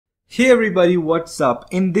Hey everybody, what's up?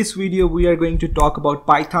 In this video we are going to talk about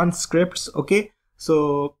Python scripts. Okay,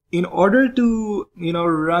 so in order to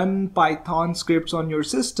run Python scripts on your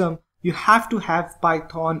system, you have to have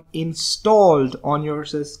Python installed on your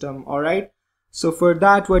system. All right, so for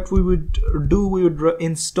that what we would do, we would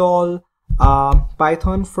install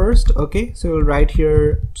Python first. Okay, so we'll write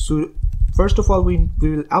here, so first of all we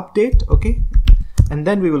will update, okay, and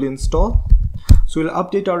then we will install. So we'll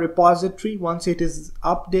update our repository. Once it is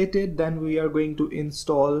updated, then we are going to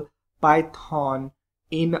install Python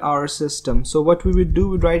in our system. So what we would do,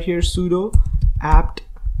 we'd write here sudo apt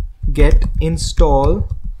get install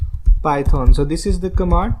Python. So this is the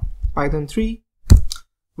command, Python 3.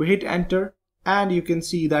 We hit enter and you can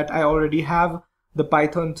see that I already have the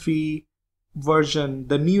Python 3 version,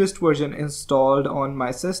 the newest version, installed on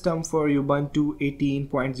my system for Ubuntu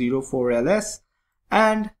 18.04 ls.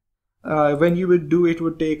 And when you would do it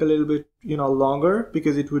would take a little bit longer,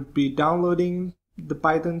 because it would be downloading the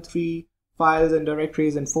Python 3 files and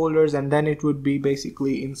directories and folders, and then it would be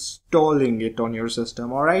basically installing it on your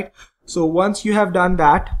system. All right, so once you have done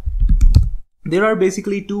that, there are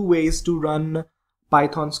basically two ways to run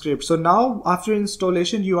Python scripts. So now after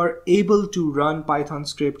installation you are able to run Python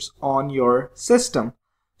scripts on your system.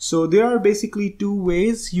 So there are basically two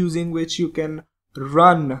ways using which you can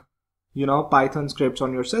run Python scripts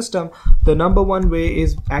on your system. The number one way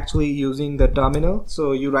is actually using the terminal.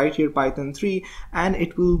 So you write here Python 3 and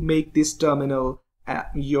it will make this terminal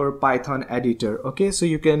your Python editor. Okay, so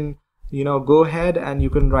you can go ahead and you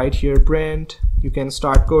can write here print, you can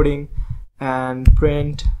start coding and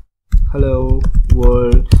print hello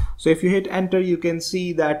world. So if you hit enter, you can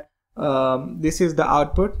see that this is the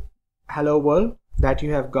output, hello world, that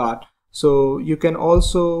you have got. So you can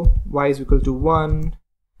also y is equal to 1,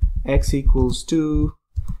 x equals 2,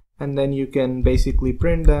 and then you can basically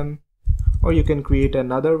print them, or you can create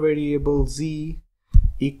another variable z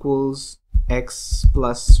equals x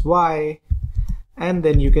plus y, and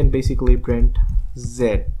then you can basically print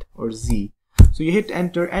z or z. So you hit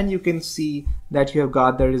enter and you can see that you have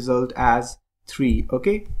got the result as 3.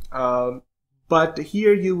 Okay, but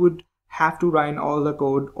here you would have to write all the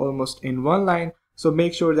code almost in one line. So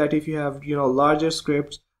make sure that if you have larger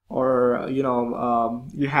scripts, or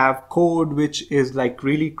you have code which is like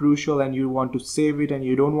really crucial and you want to save it and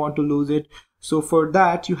you don't want to lose it, so for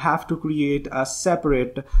that you have to create a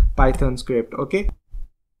separate Python script. Okay,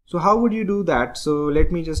 so how would you do that? So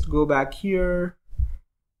let me just go back here.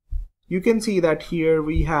 You can see that here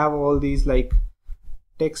we have all these like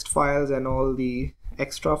text files and all the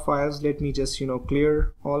extra files. Let me just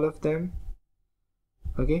clear all of them.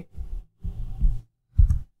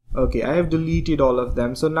 Okay, I have deleted all of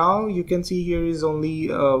them. So now you can see here is only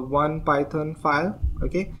one Python file.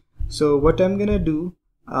 Okay, so what I'm gonna do,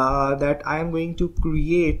 that I'm going to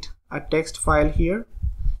create a text file here.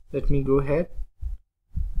 Let me go ahead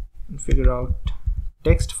and figure out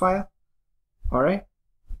text file. All right,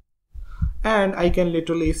 and I can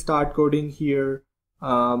literally start coding here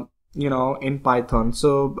in Python.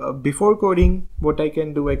 So before coding, what I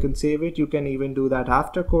can do, I can save it. You can even do that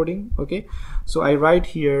after coding. Okay, so I write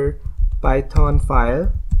here Python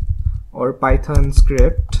file or Python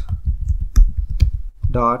script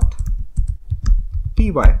dot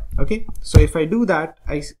py. Okay, so if I do that,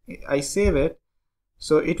 I save it,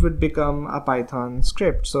 so it would become a Python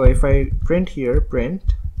script. So if I print here,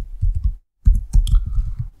 print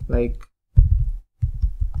like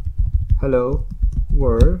hello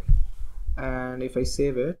world, and if I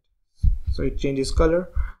save it, so it changes color.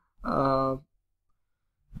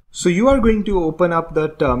 So you are going to open up the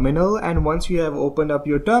terminal, and once you have opened up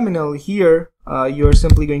your terminal here, you're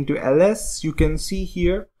simply going to ls. You can see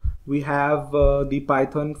here we have the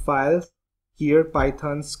Python file here,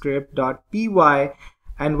 python script.py,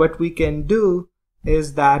 and what we can do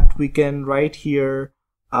is that we can write here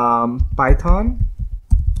Python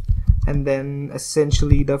and then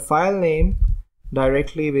essentially the file name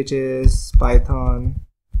directly, which is Python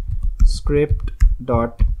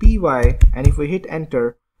script.py, and if we hit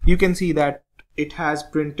enter, you can see that it has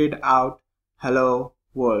printed out hello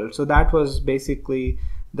world. So that was basically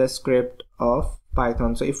the script of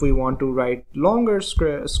Python. So if we want to write longer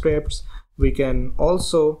scripts, we can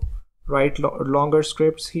also write longer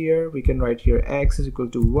scripts here. We can write here x is equal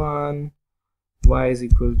to 1, y is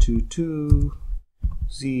equal to 2,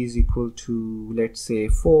 z is equal to, let's say,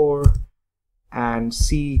 4, and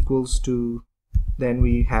c equals to, then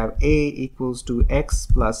we have a equals to x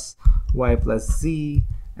plus y plus z,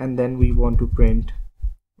 and then we want to print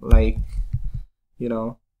like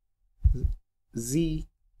z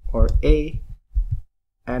or a,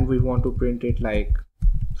 and we want to print it like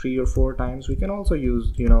 3 or 4 times. We can also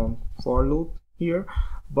use for loop here,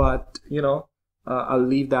 but I'll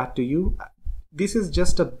leave that to you. This is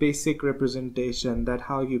just a basic representation that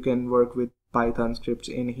how you can work with Python scripts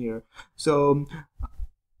in here. So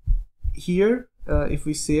here if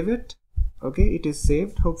we save it, okay, it is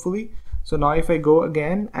saved hopefully. So now if I go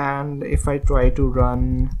again and if I try to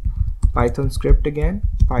run Python script again,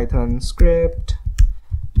 Python script.py,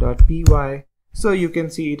 so you can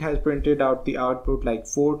see it has printed out the output like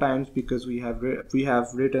 4 times because we have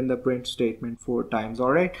written the print statement 4 times.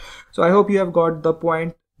 All right, so I hope you have got the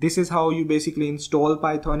point. This is how you basically install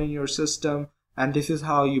Python in your system, and this is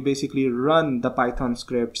how you basically run the Python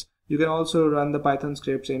scripts. You can also run the Python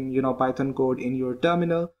scripts in Python code in your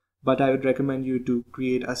terminal, but I would recommend you to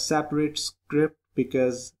create a separate script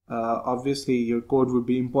because obviously your code would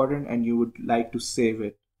be important and you would like to save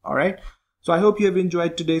it. All right, so I hope you have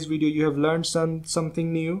enjoyed today's video. You have learned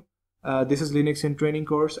something new. This is Linux in Training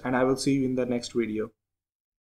course, and I will see you in the next video.